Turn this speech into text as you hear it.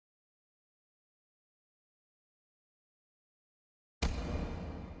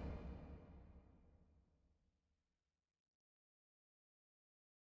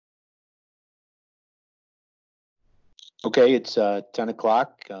Okay, it's 10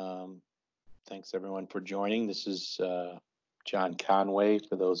 o'clock. Thanks everyone for joining. This is John Conway.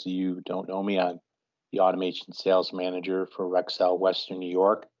 For those of you who don't know me, I'm the automation sales manager for Rexel, Western New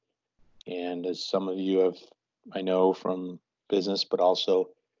York. And as some of you have, I know from business, but also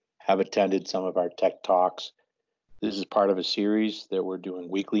have attended some of our tech talks, this is part of a series that we're doing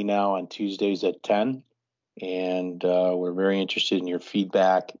weekly now on Tuesdays at 10. And we're very interested in your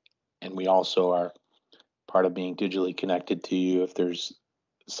feedback. And we also are part of being digitally connected to you. If there's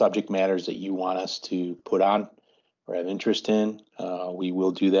subject matters that you want us to put on or have interest in, we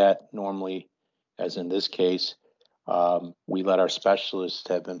will do that. Normally, as in this case, we let our specialists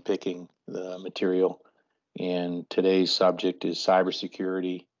have been picking the material. And today's subject is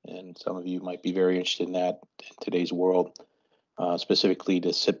cybersecurity. And some of you might be very interested in that in today's world, specifically the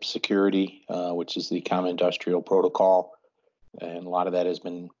Cybersecurity, which is the Common Industrial Protocol. And a lot of that has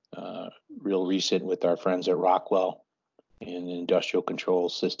been real recent with our friends at Rockwell in industrial control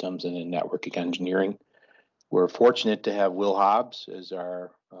systems and in network engineering. We're fortunate to have Will Hobbs as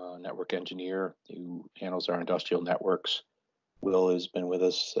our network engineer who handles our industrial networks. Will has been with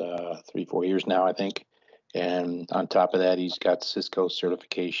us 3-4 years now, I think. And on top of that, he's got Cisco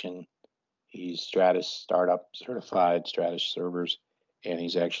certification. He's Stratus Startup certified, Stratus servers, and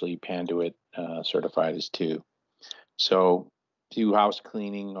he's actually Panduit certified as too. So few house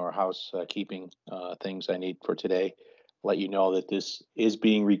cleaning or housekeeping things I need for today. Let you know that this is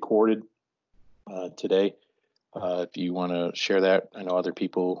being recorded today. If you want to share that, I know other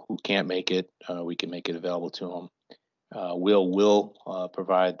people who can't make it, we can make it available to them. Will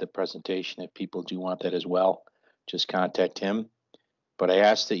provide the presentation if people do want that as well. Just contact him. But I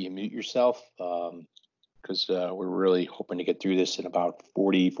ask that you mute yourself because we're really hoping to get through this in about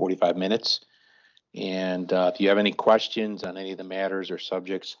 40-45 minutes. And if you have any questions on any of the matters or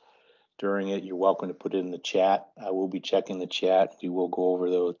subjects during it, you're welcome to put it in the chat. I will be checking the chat. We will go over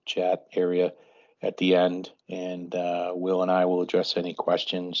the chat area at the end, and Will and I will address any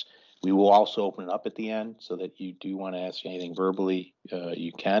questions. We will also open it up at the end so that you do want to ask anything verbally,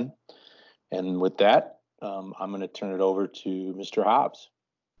 you can. And with that, I'm going to turn it over to Mr. Hobbs.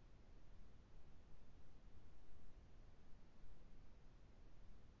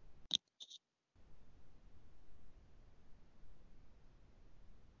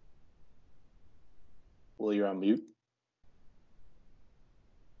 Will, you're on mute.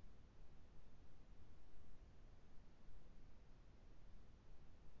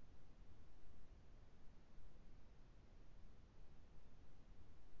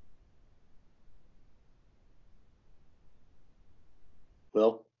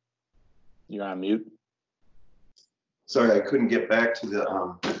 Will, you're on mute. Sorry, I couldn't get back to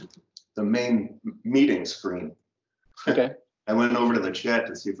the main meeting screen. Okay. I went over to the chat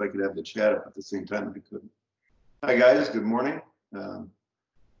to see if I could have the chat up at the same time, but I couldn't. Hi guys, good morning. Go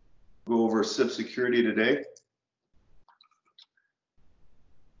over Cybersecurity today.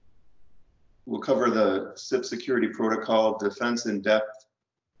 We'll cover the Cybersecurity protocol, defense in depth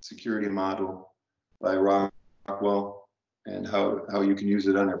security model by Rockwell, and how you can use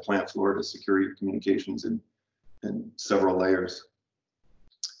it on your plant floor to secure your communications in several layers.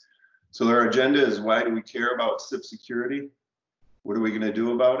 So our agenda is, why do we care about Cybersecurity? What are we going to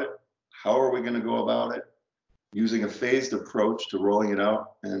do about it? How are we going to go about it? Using a phased approach to rolling it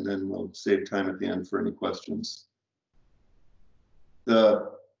out, and then we'll save time at the end for any questions.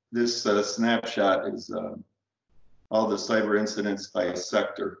 This snapshot is all the cyber incidents by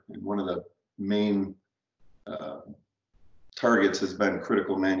sector, and one of the main targets has been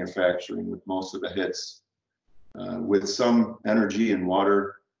critical manufacturing, with most of the hits, with some energy and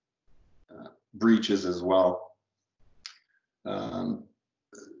water breaches as well.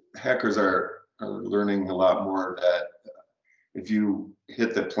 Hackers are learning a lot more that if you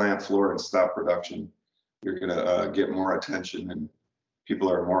hit the plant floor and stop production, you're going to get more attention, and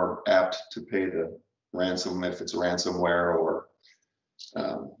people are more apt to pay the ransom if it's ransomware, or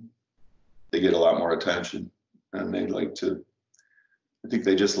they get a lot more attention, and they like to, I think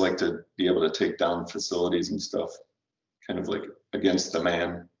they just like to be able to take down facilities and stuff, kind of like against the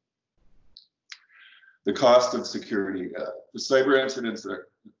man. The cost of security, the cyber incidents that are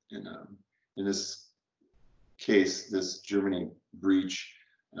in this case, this Germany breach,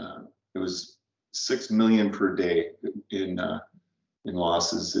 it was 6 million per day in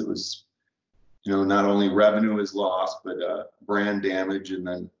losses. It was, not only revenue is lost, but brand damage, and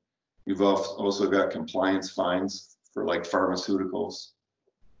then you've also got compliance fines for like pharmaceuticals,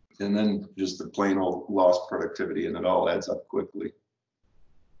 and then just the plain old lost productivity, and it all adds up quickly.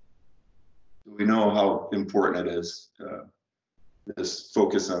 We know how important it is, this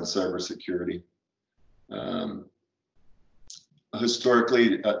focus on cybersecurity.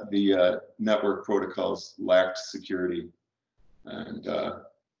 historically, the network protocols lacked security and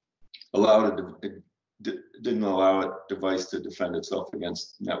didn't allow a device to defend itself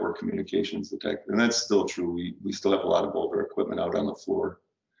against network communications attack. And that's still true. We still have a lot of older equipment out on the floor.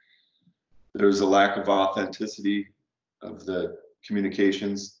 There's a lack of authenticity of the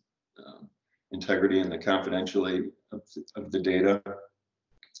communications, integrity and the confidentiality of the data.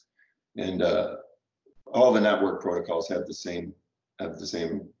 And all the network protocols have the same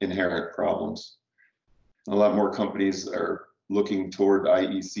inherent problems. A lot more companies are looking toward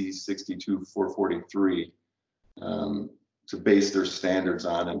IEC 62443 to base their standards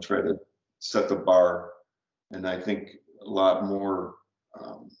on and try to set the bar. And I think a lot more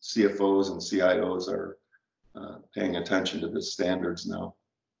CFOs and CIOs are paying attention to the standards now.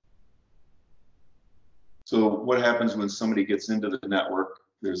 So what happens when somebody gets into the network?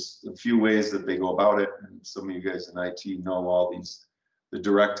 There's a few ways that they go about it. And some of you guys in IT know all these. The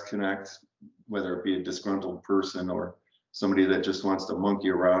direct connect, whether it be a disgruntled person or somebody that just wants to monkey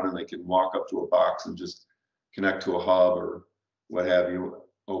around and they can walk up to a box and just connect to a hub or what have you,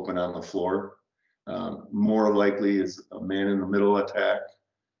 open on the floor. More likely is a man-in-the-middle attack,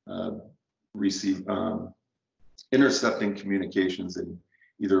 intercepting communications and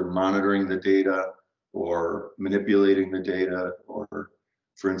either monitoring the data or manipulating the data, or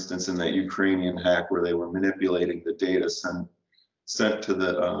for instance, in that Ukrainian hack where they were manipulating the data sent to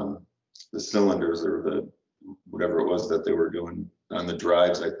the cylinders or the whatever it was that they were doing on the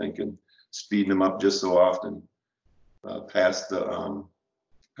drives, I think, and speeding them up just so often past the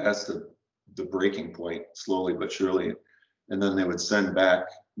breaking point, slowly but surely. And then they would send back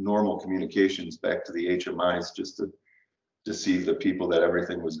normal communications back to the HMIs just to deceive the people that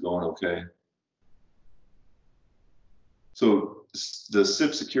everything was going okay. So the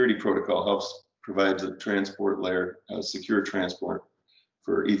SIP security protocol helps provide the transport layer, secure transport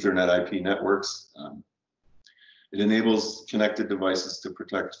for Ethernet IP networks. It enables connected devices to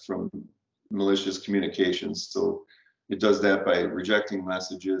protect from malicious communications. So it does that by rejecting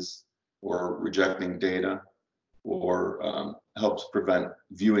messages or rejecting data, or helps prevent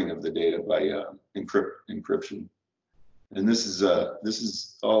viewing of the data by encryption. And this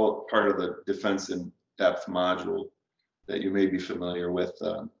is all part of the defense in depth module that you may be familiar with.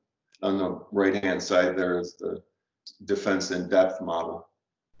 On the right-hand side, there is the defense in depth model.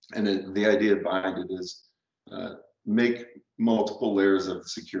 And the idea behind it is make multiple layers of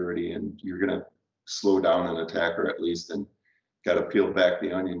security, and you're going to slow down an attacker at least, and got to peel back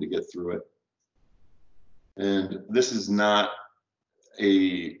the onion to get through it. And this is not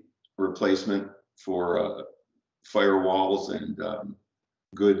a replacement for firewalls and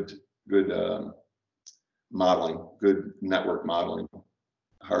good modeling, good network modeling,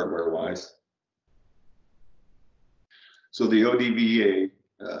 hardware-wise. So the ODVA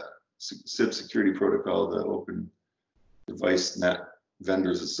SIP security protocol, the Open Device Net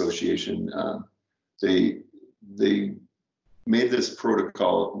Vendors Association, they made this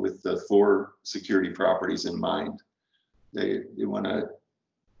protocol with the 4 security properties in mind. They want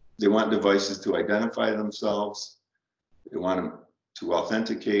devices to identify themselves. They want them to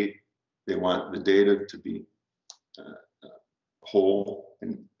authenticate. They want the data to be whole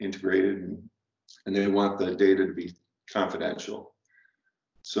and integrated, and they want the data to be confidential.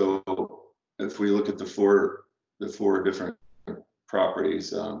 So if we look at the four different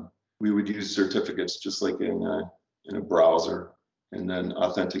properties, we would use certificates just like in a browser, and then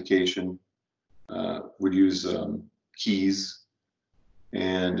authentication would use keys,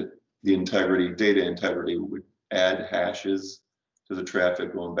 and the data integrity would add hashes to the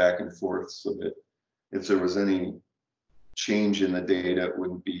traffic going back and forth, so that if there was any change in the data, it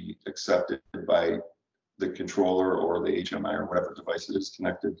wouldn't be accepted by the controller or the HMI or whatever device it is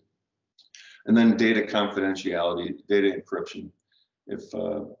connected. And then data confidentiality, data encryption, if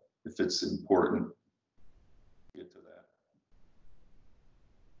it's important. Get to that.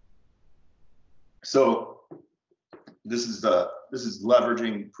 So this is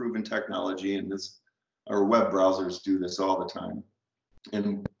leveraging proven technology, and our web browsers do this all the time.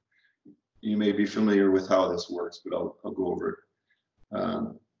 And you may be familiar with how this works, but I'll go over it.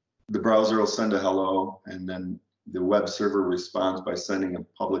 The browser will send a hello, and then the web server responds by sending a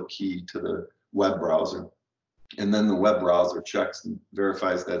public key to the web browser. And then the web browser checks and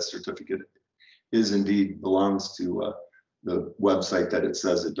verifies that certificate belongs to the website that it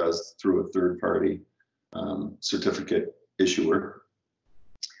says it does through a third-party certificate issuer.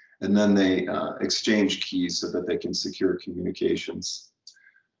 And then they exchange keys so that they can secure communications.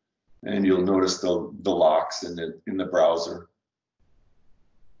 And you'll notice the locks in the browser.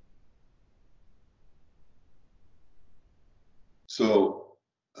 So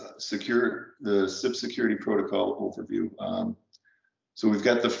the SIP security protocol overview. So we've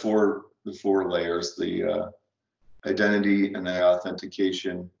got the four layers: the identity and the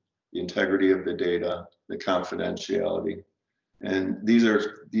authentication, the integrity of the data, the confidentiality, and these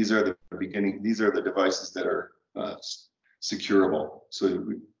are the beginning. These are the devices that are securable. So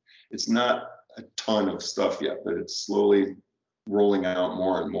it's not a ton of stuff yet, but it's slowly rolling out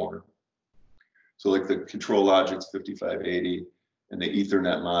more and more. So like the control logics 5580 and the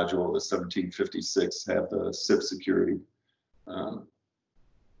Ethernet module, the 1756 have the SIP security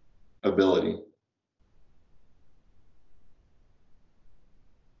ability.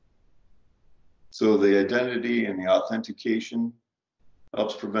 So the identity and the authentication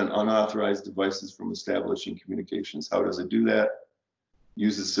helps prevent unauthorized devices from establishing communications. How does it do that?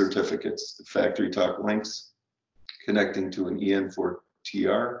 Uses certificates, the factory talk links, connecting to an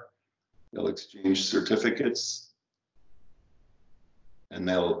EN4TR. They'll exchange certificates and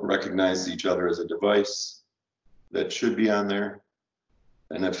they'll recognize each other as a device that should be on there.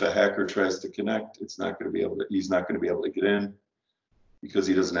 And if a hacker tries to connect, he's not going to be able to get in because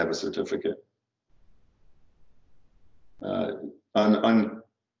he doesn't have a certificate.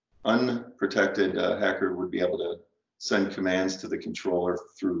 Unprotected hacker would be able to send commands to the controller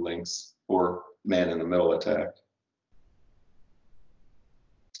through links or man-in-the-middle attack.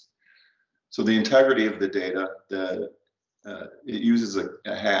 So the integrity of the data, it uses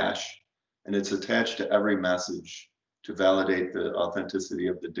a hash, and it's attached to every message to validate the authenticity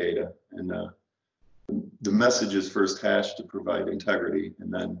of the data. And the message is first hashed to provide integrity,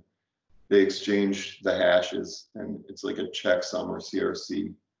 and then they exchange the hashes, and it's like a checksum or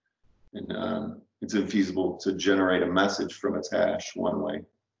CRC. And it's infeasible to generate a message from its hash one way.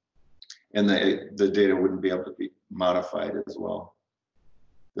 And the data wouldn't be able to be modified as well.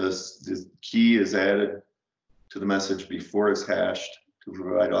 The key is added to the message before it's hashed to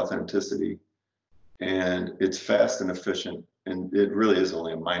provide authenticity. And it's fast and efficient. And it really is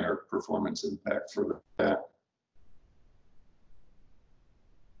only a minor performance impact for that.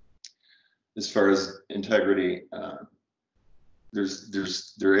 As far as integrity,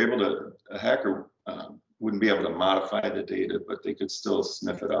 they're able to, a hacker wouldn't be able to modify the data, but they could still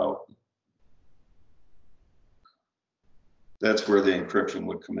sniff it out. That's where the encryption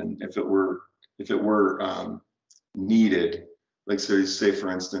would come in. If it were needed, like say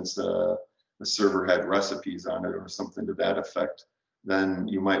for instance, the server had recipes on it or something to that effect, then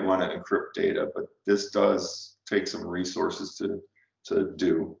you might want to encrypt data. But this does take some resources to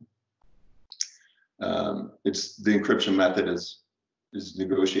do. The encryption method is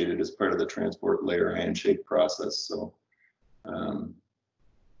negotiated as part of the transport layer handshake process. So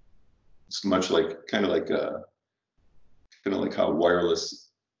it's much like kind of like how wireless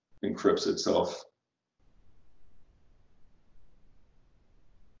encrypts itself.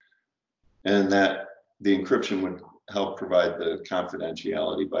 And that the encryption would help provide the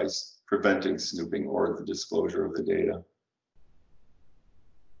confidentiality by preventing snooping or the disclosure of the data.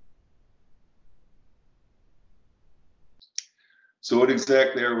 So what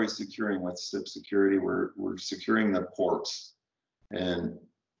exactly are we securing with SIP security? We're securing the ports, and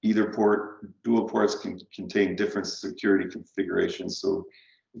either dual ports can contain different security configurations. So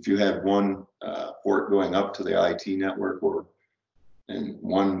if you have one port going up to the IT network and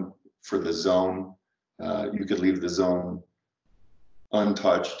one for the zone, you could leave the zone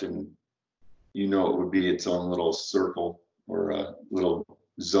untouched, and it would be its own little circle or a little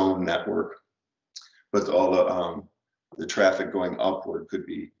zone network. But all the traffic going upward could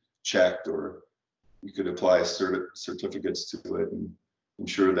be checked, or you could apply certificates to it and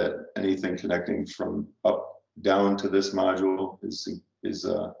ensure that anything connecting from up down to this module is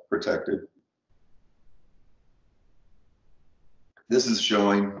protected. This is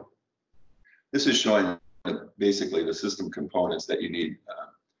showing basically the system components that you need.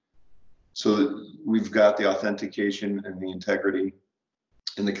 So we've got the authentication and the integrity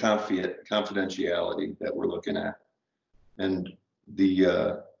and the confidentiality that we're looking at. And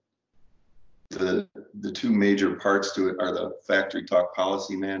the two major parts to it are the factory talk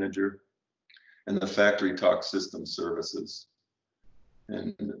policy manager and the factory talk system services.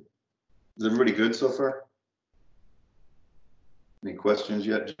 And is everybody good so far? Any questions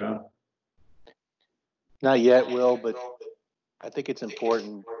yet, John? Not yet, Will, but I think it's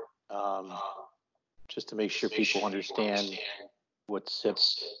important just to make sure people understand what SIP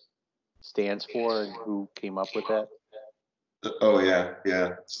stands for and who came up with that. Oh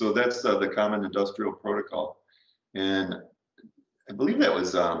yeah. So that's the Common Industrial Protocol, and I believe that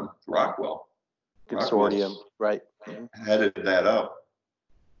was Rockwell Consortium, right? Headed that up.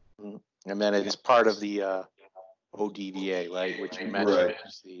 And then it's part of the ODVA, right? Which you mentioned Right.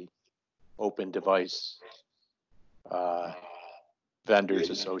 is the Open Device Vendors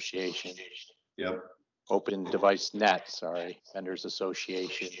Yeah. Association. Yep. Open Device Net, sorry, Vendors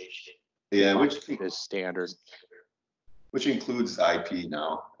Association. Yeah, This standard. which includes IP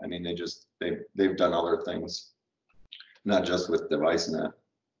now. I mean, they've done other things, not just with DeviceNet.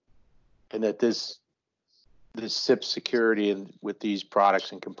 And that this SIP security and with these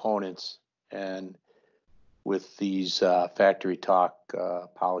products and components and with these factory talk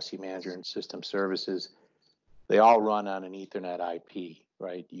policy manager and system services, they all run on an Ethernet IP,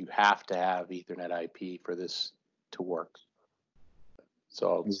 right? You have to have Ethernet IP for this to work.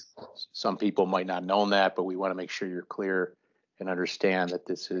 So some people might not know that, but we want to make sure you're clear and understand that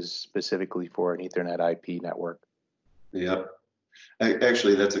this is specifically for an Ethernet IP network. Yep.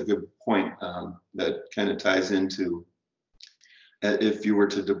 Actually, that's a good point. That kind of ties into if you were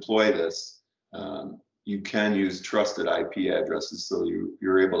to deploy this, you can use trusted IP addresses, so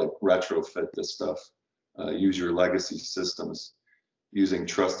you're able to retrofit this stuff, use your legacy systems using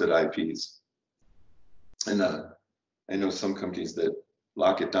trusted IPs. And I know some companies that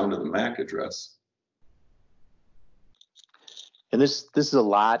lock it down to the MAC address. And this is a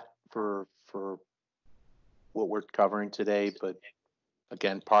lot for what we're covering today, but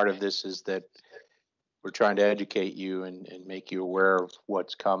again, part of this is that we're trying to educate you and make you aware of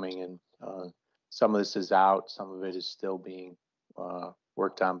what's coming. And some of this is out, some of it is still being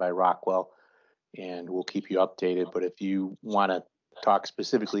worked on by Rockwell, and we'll keep you updated. But if you want to talk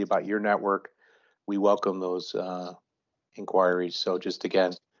specifically about your network, we welcome those inquiries. So just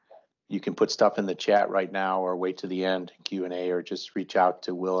again, you can put stuff in the chat right now or wait to the end, Q&A, or just reach out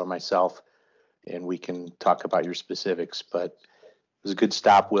to Will or myself and we can talk about your specifics. But it was a good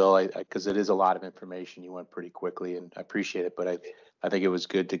stop, Will, because it is a lot of information. You went pretty quickly and I appreciate it, but I think it was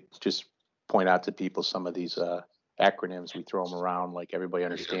good to just point out to people some of these acronyms. We throw them around like everybody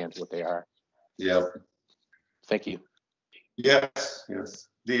understands what they are. Yeah. Thank you. Yes, yes.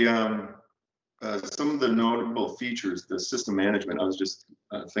 Some of the notable features, the system management, I was just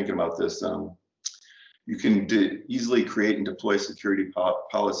thinking about this. You can easily create and deploy security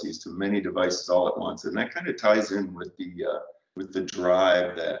policies to many devices all at once, and that kind of ties in with the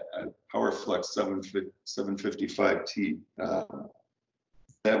drive that PowerFlex 755T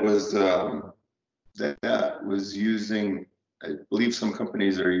that was using. I believe some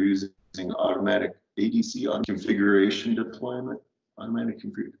companies are using automatic ADC configuration deployment. I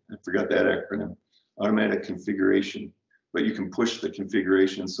forgot that acronym. Automatic configuration, but you can push the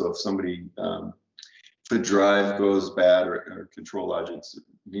configuration. So if somebody, if the drive goes bad or control logic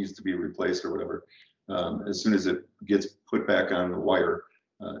needs to be replaced or whatever, as soon as it gets put back on the wire,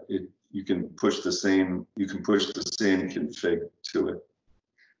 you can push the same config to it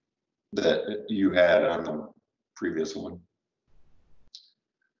that you had on the previous one.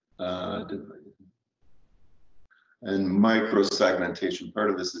 And micro segmentation.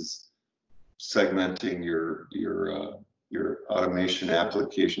 Part of this is segmenting your automation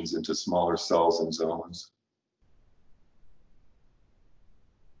applications into smaller cells and zones.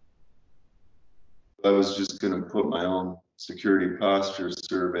 I was just going to put my own security posture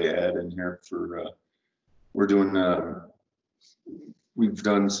survey ad in here for we've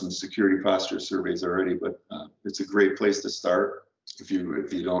done some security posture surveys already, but it's a great place to start if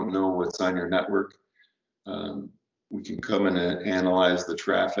you don't know what's on your network. We can come in and analyze the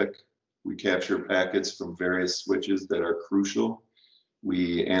traffic. We capture packets from various switches that are crucial.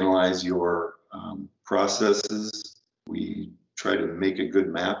 We analyze your processes. We try to make a good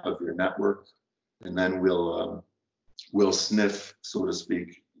map of your network, and then we'll sniff, so to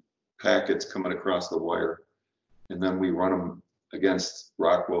speak, packets coming across the wire, and then we run them against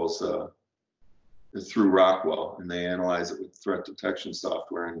Rockwell's through Rockwell, and they analyze it with threat detection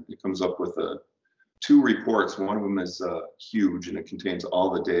software, and it comes up with two reports. One of them is huge, and it contains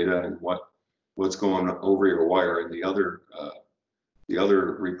all the data and what's going over your wire, and the other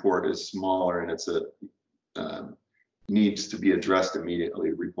report is smaller, and it's needs to be addressed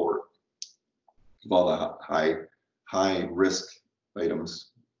immediately report of all the high risk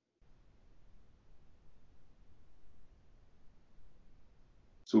items.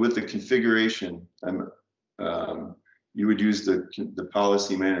 So with the configuration, you would use the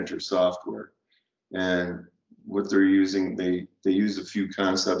policy manager software, and what they're using, they use a few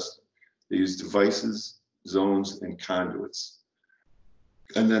concepts. They use devices, zones, and conduits.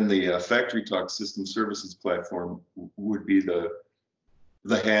 And then the Factory Talk System Services platform would be the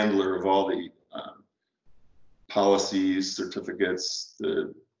handler of all the policies, certificates,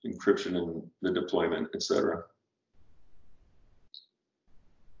 the encryption, and the deployment, etc.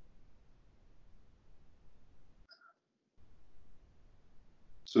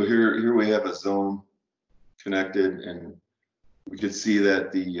 So here we have a zone connected, and we could see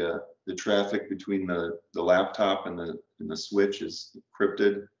that the traffic between the laptop and the switch is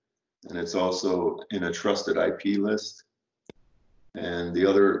encrypted, and it's also in a trusted IP list. And the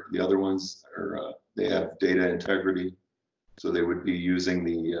other ones are they have data integrity, so they would be using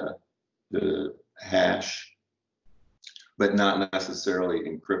the hash, but not necessarily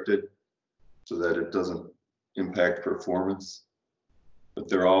encrypted, so that it doesn't impact performance. But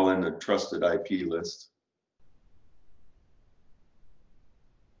they're all in a trusted IP list.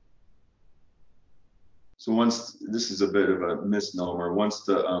 So once, this is a bit of a misnomer, once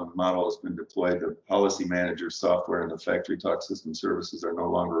the model has been deployed, the policy manager software and the factory talk system services are no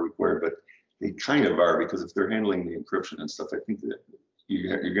longer required, but they kind of are, because if they're handling the encryption and stuff, I think that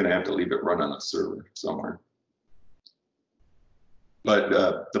you're going to have to leave it run on a server somewhere. But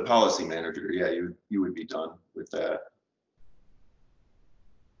the policy manager, yeah, you would be done with that.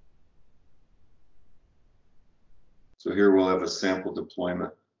 So here we'll have a sample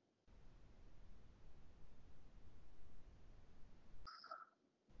deployment.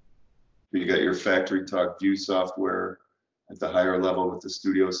 You got your factory talk view software at the higher level with the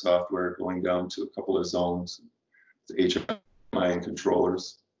studio software going down to a couple of zones, the HMI and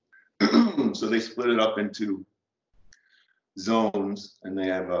controllers. So they split it up into zones, and they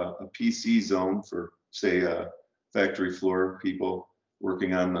have a PC zone for, say, factory floor people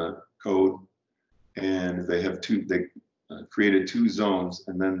working on the code. And they have they created two zones,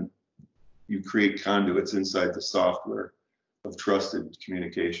 and then you create conduits inside the software of trusted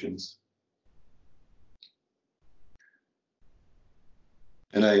communications.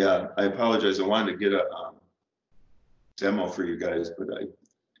 And I apologize, I wanted to get a demo for you guys, but I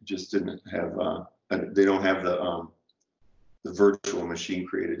just didn't have, they don't have the virtual machine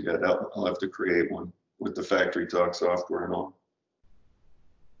created yet. I'll have to create one with the factory talk software and all.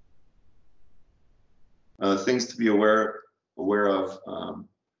 Things to be aware of,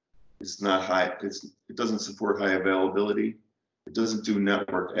 it's not high, it doesn't support high availability. It doesn't do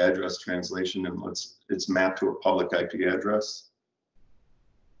network address translation unless it's mapped to a public IP address.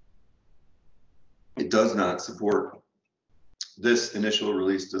 It does not support, this initial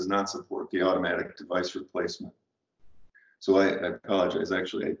release does not support the automatic device replacement. So I apologize,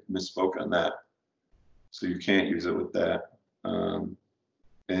 actually I misspoke on that. So you can't use it with that.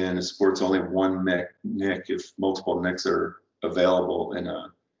 And it supports only one NIC if multiple NICs are available in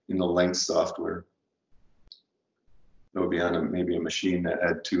the Lynx software. That would be on maybe a machine that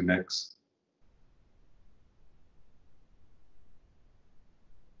had two NICs.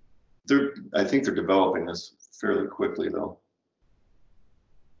 I think they're developing this fairly quickly though.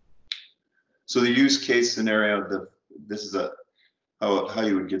 So the use case scenario, this is how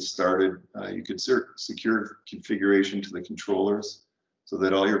you would get started. You could secure configuration to the controllers so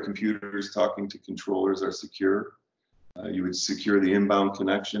that all your computers talking to controllers are secure. You would secure the inbound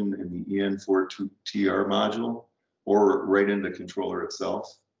connection in the EN42TR module or right in the controller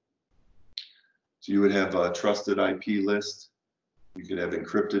itself. So you would have a trusted IP list. You could have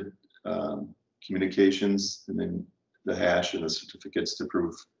encrypted communications, and then the hash and the certificates to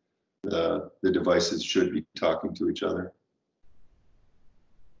prove the devices should be talking to each other.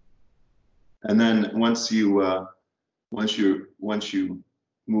 And then once you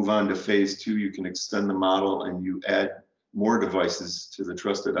move on to phase 2, you can extend the model and you add more devices to the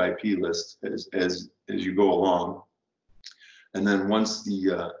trusted IP list as you go along. And then once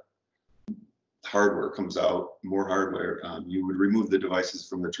the hardware comes out, more hardware, you would remove the devices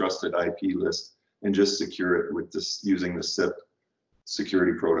from the trusted IP list and just secure it with this using the SIP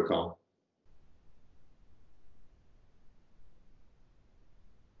security protocol.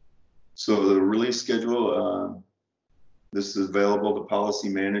 So the release schedule, this is available. The policy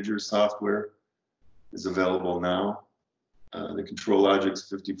manager software is available now. The control logic's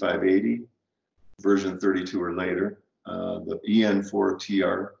 5580, version 32 or later. The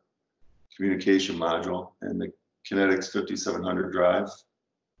EN4TR communication module and the Kinetics 5700 drive.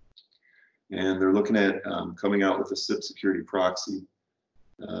 And they're looking at coming out with a SIP security proxy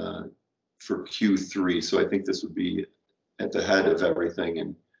for Q3. So I think this would be at the head of everything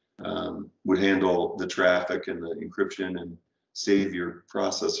and would handle the traffic and the encryption and save your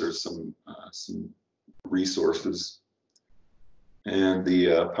processor some resources. And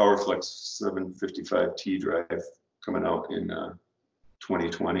the PowerFlex 755T drive coming out in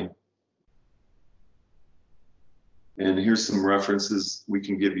 2020. And here's some references we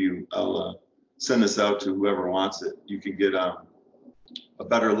can give you. I'll send this out to whoever wants it. You can get a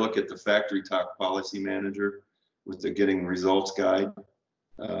better look at the Factory Talk Policy Manager with the Getting Results Guide.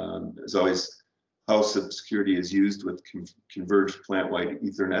 As always, how security is used with converged plant-wide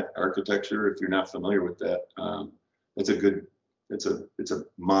Ethernet architecture. If you're not familiar with that, it's a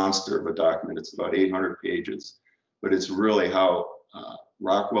monster of a document. It's about 800 pages, but it's really how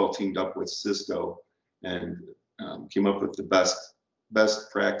Rockwell teamed up with Cisco and came up with the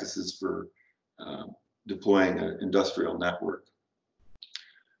best practices for deploying an industrial network.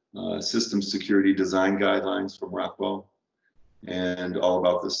 System security design guidelines from Rockwell, and all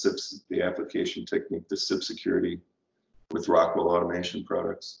about the SIPs, the application technique, the SIP security with Rockwell automation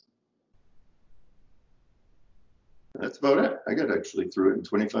products. That's about it. I got actually through it in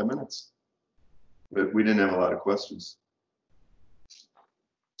 25 minutes, but we didn't have a lot of questions.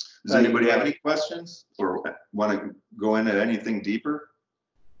 Does anybody have any questions or want to go into anything deeper?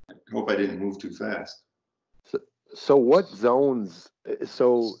 I hope I didn't move too fast. So what zones?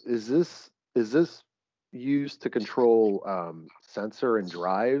 So is this used to control sensor and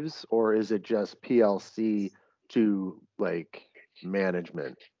drives, or is it just PLC to like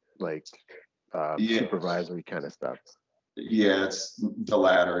management, like supervisory kind of stuff? Yeah, it's the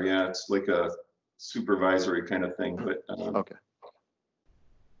latter. Yeah, it's like a supervisory kind of thing. But okay.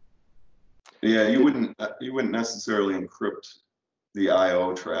 Yeah, you wouldn't necessarily encrypt the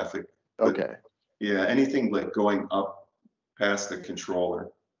I/O traffic. Okay. Yeah, anything like going up past the controller.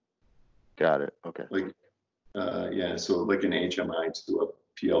 Got it. Okay. Like, yeah, so like an HMI to a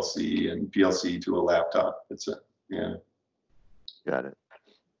PLC and PLC to a laptop. Yeah. Got it.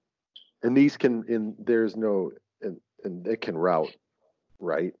 And these there's no, and it can route,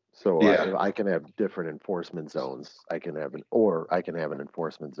 right? So yeah. I can have different enforcement zones. I can have an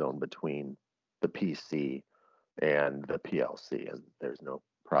enforcement zone between the PC and the PLC, and there's no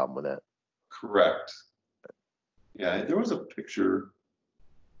problem with that. Correct. Yeah, there was a picture.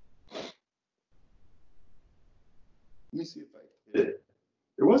 Let me see if I can get it.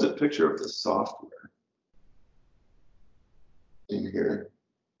 There was a picture of the software in here.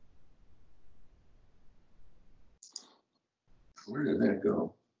 Where did that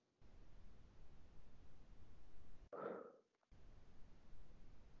go?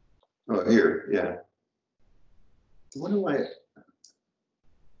 Oh, here, yeah. What do I?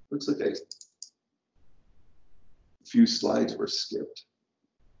 Looks like a few slides were skipped.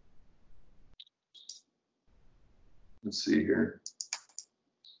 Let's see here.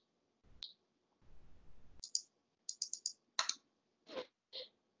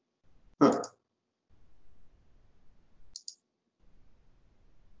 Huh.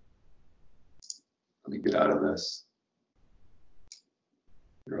 Let me get out of this.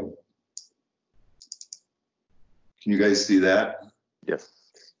 Can you guys see that? Yes.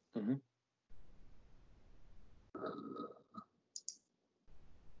 Mm-hmm.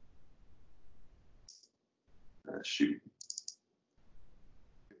 Shoot.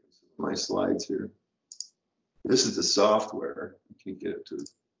 My slides here. This is the software. I can't get it to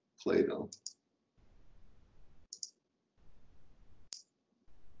play though.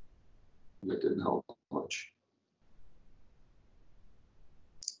 That didn't help much.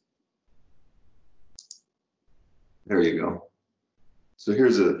 There you go. So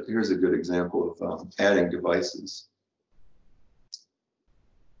here's a good example of adding devices.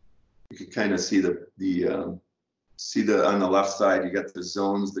 You can kind of see on the left side, you got the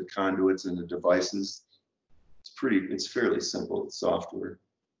zones, the conduits, and the devices. It's fairly simple software.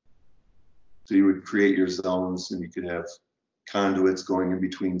 So you would create your zones, and you could have conduits going in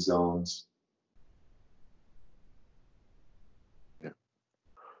between zones. Yeah.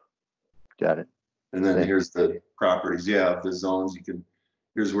 Got it. And then here's the properties. Yeah, of the zones.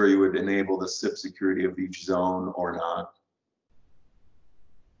 Here's where you would enable the SIP security of each zone or not.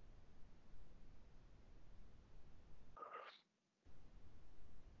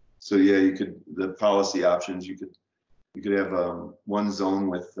 So yeah, the policy options, you could have one zone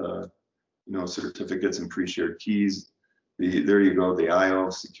with certificates and pre-shared keys. There you go, the IO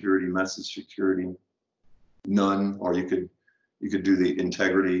security, message security, none, or you could do the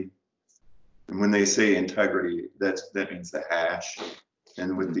integrity. And when they say integrity, that means the hash.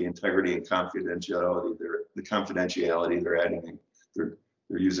 And with the integrity and confidentiality, they're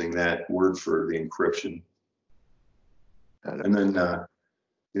using that word for the encryption. And then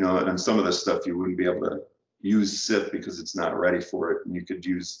and some of the stuff you wouldn't be able to use SIP because it's not ready for it. And you could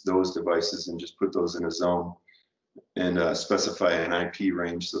use those devices and just put those in a zone and specify an IP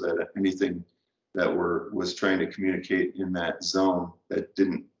range so that anything that was trying to communicate in that zone that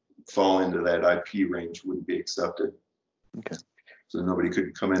didn't fall into that IP range wouldn't be accepted. Okay. So nobody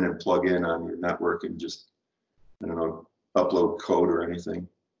could come in and plug in on your network and just, I don't know, upload code or anything.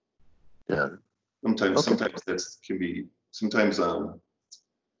 Yeah. Sometimes that can be, a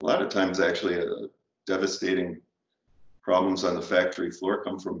lot of times actually devastating problems on the factory floor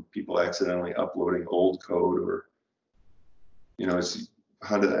come from people accidentally uploading old code, or, you know, it's,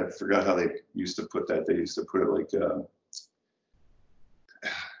 I forgot how they used to put that. They used to put it like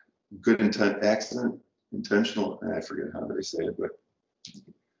good intent, accident, intentional. I forget how they say it, but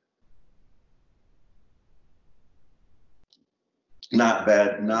not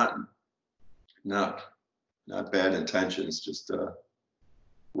bad, not bad intentions, just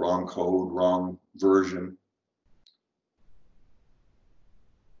wrong code, wrong version.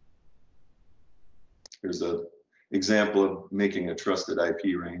 Here's a example of making a trusted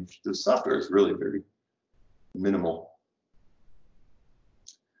IP range. The software is really very minimal,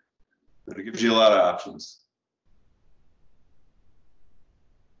 but it gives you a lot of options.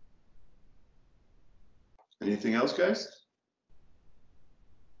 Anything else, guys?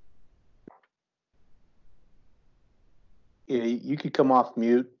 Yeah, you could come off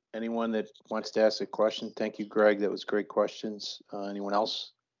mute. Anyone that wants to ask a question. Thank you, Greg. That was great questions. Anyone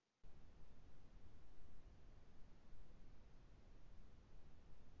else?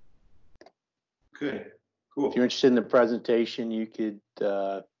 Okay, cool. If you're interested in the presentation, you could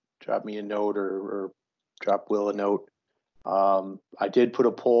drop me a note or drop Will a note. I did put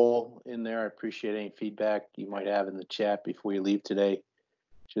a poll in there. I appreciate any feedback you might have in the chat before you leave today.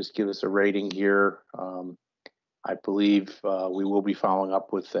 Just give us a rating here. I believe we will be following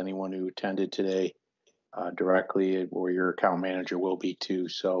up with anyone who attended today directly, or your account manager will be too.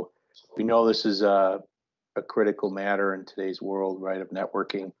 So we know this is a critical matter in today's world, right, of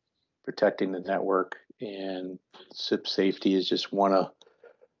networking, protecting the network, and SIP safety is just one of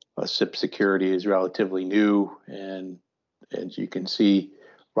SIP security is relatively new, and as you can see,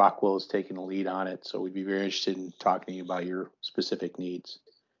 Rockwell is taking the lead on it. So we'd be very interested in talking to you about your specific needs.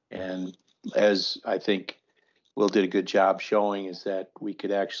 And as I think Will did a good job showing, is that we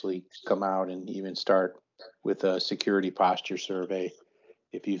could actually come out and even start with a security posture survey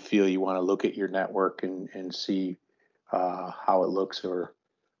if you feel you want to look at your network and see how it looks, or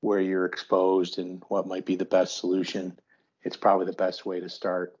where you're exposed and what might be the best solution. It's probably the best way to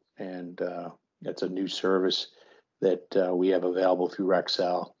start. And that's a new service that we have available through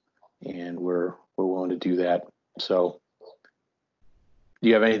Rexel, and we're willing to do that. So do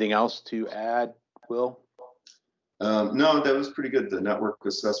you have anything else to add, Will? No, that was pretty good. The network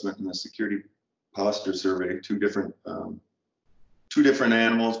assessment and the security posture survey, two different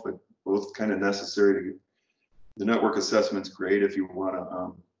animals, but both kind of necessary. The network assessment's great if you want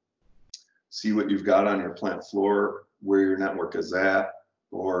to see what you've got on your plant floor, where your network is at,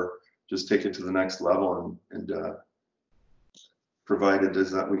 or just take it to the next level and provide a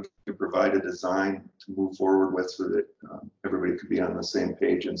design. We can provide a design to move forward with, so that everybody could be on the same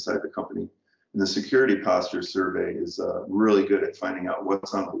page inside the company. And the security posture survey is really good at finding out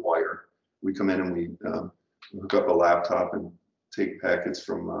what's on the wire. We come in and we hook up a laptop and take packets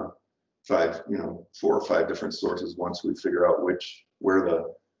from 4 or 5 different sources. Once we figure out where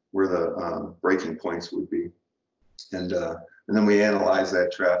the breaking points would be, and then we analyze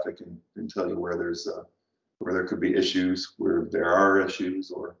that traffic and tell you where there could be issues, where there are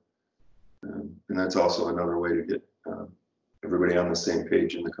issues, or and that's also another way to get everybody on the same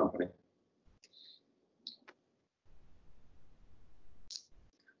page in the company.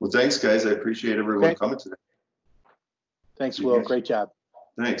 Well, thanks, guys. I appreciate everyone coming today. Thanks, Will. Great job.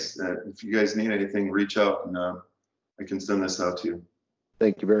 Thanks. If you guys need anything, reach out, and I can send this out to you.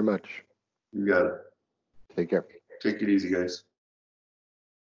 Thank you very much. You got it. Take care. Take it easy, guys.